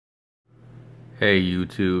Hey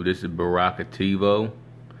YouTube, this is Baraka Mkray.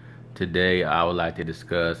 Today I would like to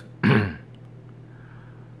discuss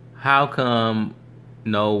how come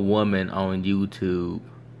no woman on YouTube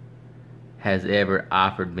has ever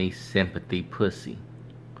offered me sympathy pussy?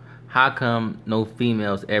 How come no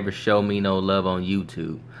females ever show me no love on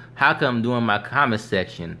YouTube? How come during my comment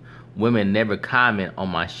section women never comment on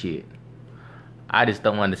my shit? I just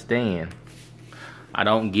don't understand. I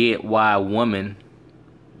don't get why women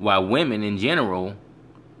in general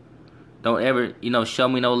don't ever, show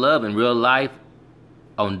me no love in real life,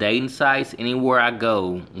 on dating sites, anywhere I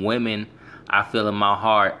go. Women, I feel in my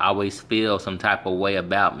heart, always feel some type of way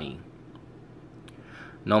about me.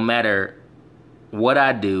 No matter what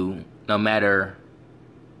I do, no matter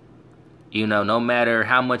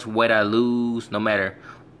how much weight I lose, no matter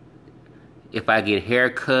if I get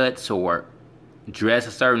haircuts or dress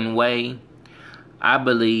a certain way, I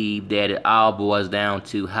believe that it all boils down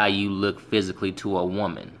to how you look physically to a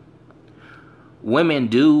woman. Women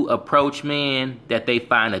do approach men that they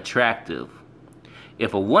find attractive.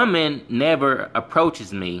 If a woman never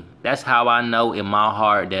approaches me, that's how I know in my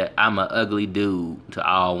heart that I'm an ugly dude to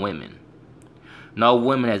all women. No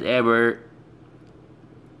woman has ever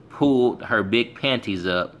pulled her big panties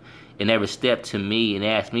up and ever stepped to me and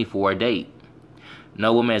asked me for a date.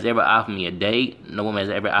 No woman has ever offered me a date. No woman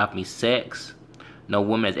has ever offered me sex. No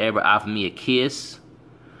woman has ever offered me a kiss.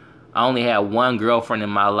 I only had one girlfriend in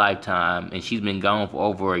my lifetime, and she's been gone for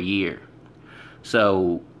over a year.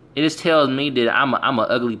 So it just tells me that I'm an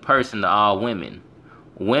ugly person to all women.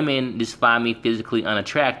 Women just find me physically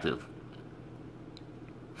unattractive.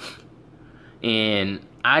 And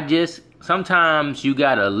sometimes you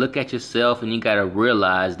gotta look at yourself and you gotta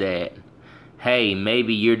realize that, hey,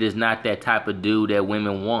 maybe you're just not that type of dude that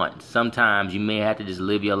women want. Sometimes you may have to just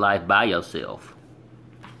live your life by yourself.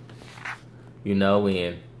 And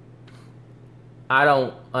I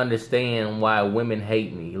don't understand why women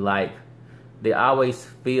hate me. Like, they always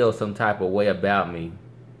feel some type of way about me.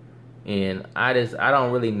 And I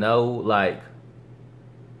don't really know, like,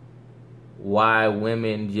 why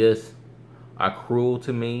women just are cruel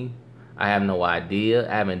to me. I have no idea.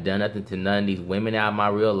 I haven't done nothing to none of these women out of my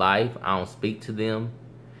real life. I don't speak to them,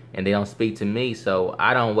 and they don't speak to me, so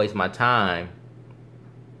I don't waste my time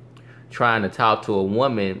trying to talk to a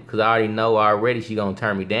woman, because I already know already she's going to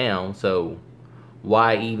turn me down. So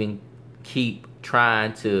why even keep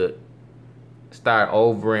trying to start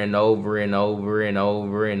over and over and over and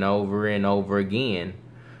over and over and over again,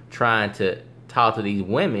 trying to talk to these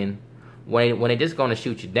women when they're just going to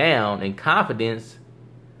shoot you down, and confidence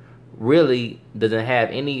really doesn't have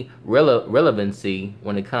any relevancy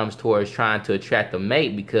when it comes towards trying to attract a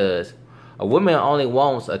mate, because a woman only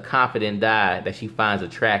wants a confident guy that she finds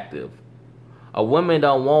attractive. A woman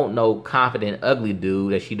don't want no confident ugly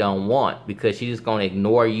dude that she don't want, because she's just gonna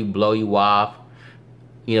ignore you, blow you off,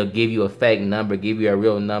 give you a fake number, give you a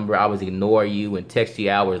real number, always ignore you and text you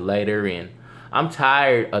hours later. And I'm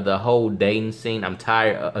tired of the whole dating scene. I'm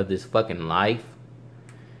tired of this fucking life.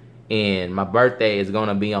 And my birthday is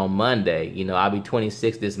gonna be on Monday. I'll be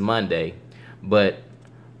 26 this Monday, but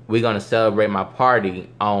we're gonna celebrate my party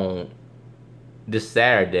on this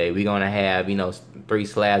Saturday. We're gonna have 3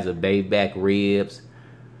 slabs of baby back ribs,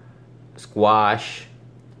 squash,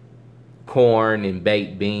 corn and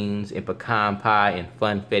baked beans, and pecan pie, and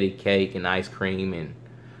funfetti cake, and ice cream, and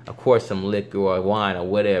of course some liquor or wine or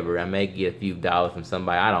whatever. I may get a few dollars from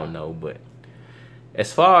somebody, I don't know. But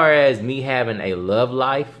as far as me having a love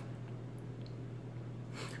life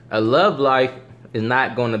is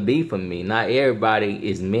not going to be for me. Not everybody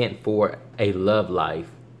is meant for a love life.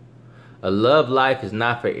 A love life is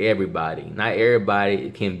not for everybody. Not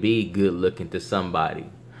everybody can be good looking to somebody.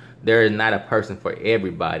 There is not a person for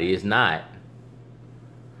everybody. It's not.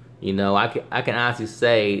 I can honestly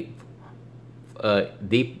say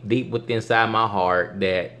deep within inside my heart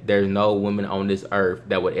that there's no woman on this earth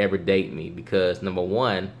that would ever date me, because number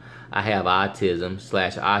one, I have autism /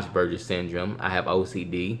 Asperger's syndrome. I have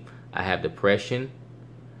OCD. I have depression.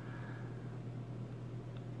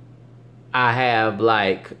 I have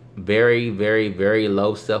very, very, very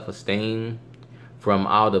low self-esteem from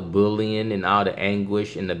all the bullying and all the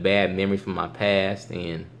anguish and the bad memories from my past.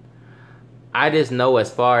 And I just know, as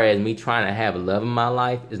far as me trying to have love in my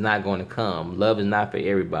life, is not going to come. Love is not for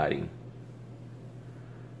everybody.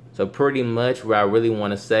 So pretty much what I really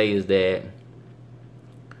want to say is that,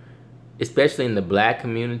 especially in the black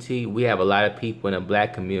community, we have a lot of people in the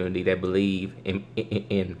black community that believe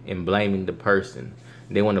in blaming the person.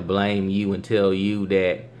 They want to blame you and tell you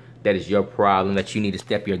that is your problem, that you need to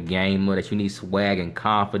step your game up, that you need swag and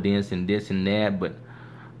confidence and this and that. But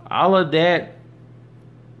all of that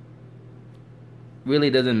really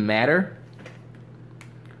doesn't matter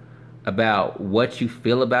about what you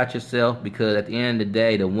feel about yourself, because at the end of the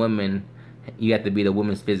day, the woman, you have to be the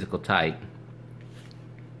woman's physical type.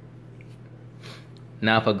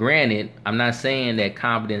 Now, for granted, I'm not saying that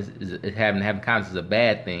confidence is having confidence is a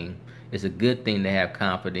bad thing. It's a good thing to have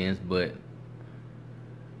confidence, but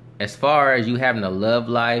as far as you having a love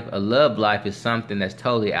life is something that's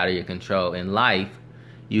totally out of your control. In life,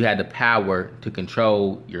 you have the power to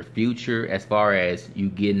control your future, as far as you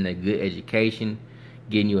getting a good education,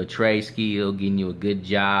 getting you a trade skill, getting you a good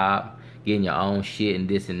job, getting your own shit and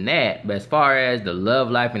this and that. But as far as the love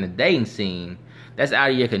life and the dating scene, that's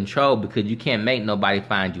out of your control, because you can't make nobody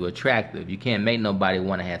find you attractive. You can't make nobody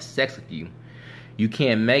want to have sex with you. You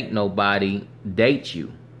can't make nobody date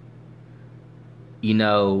you. You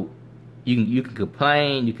know, you can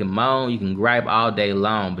complain, you can moan, you can gripe all day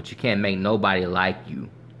long, but you can't make nobody like you.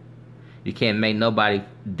 You can't make nobody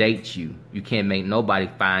date you. You can't make nobody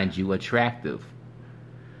find you attractive.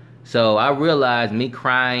 So I realized me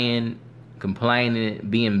crying, complaining,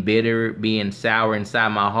 being bitter, being sour inside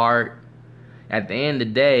my heart, at the end of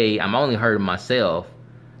the day, I'm only hurting myself.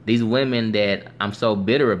 These women that I'm so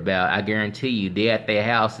bitter about, I guarantee you, they at their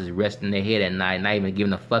houses resting their head at night, not even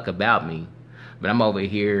giving a fuck about me. But I'm over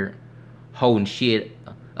here holding shit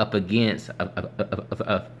up against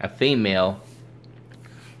a female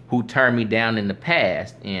who turned me down in the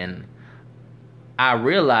past. And I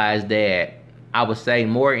realized that I would save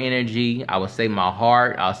more energy, I would save my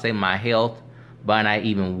heart, I would save my health by not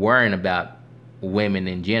even worrying about women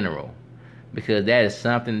in general. Because that is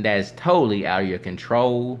something that is totally out of your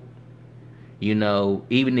control. You know,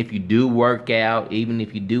 even if you do work out, even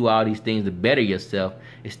if you do all these things to better yourself,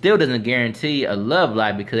 it still doesn't guarantee a love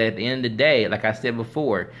life, because at the end of the day, like I said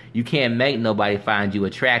before, you can't make nobody find you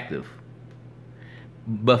attractive.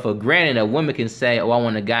 But for granted, a woman can say, oh, I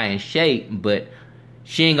want a guy in shape, but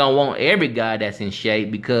she ain't gonna want every guy that's in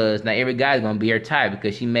shape, because not every guy is gonna be her type,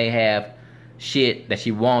 because she may have shit that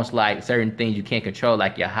she wants, like certain things you can't control,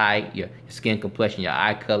 like your height, your skin complexion, your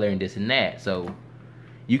eye color, and this and that. So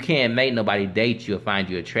you can't make nobody date you or find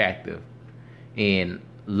you attractive. And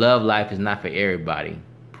love life is not for everybody,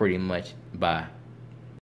 pretty much. Bye.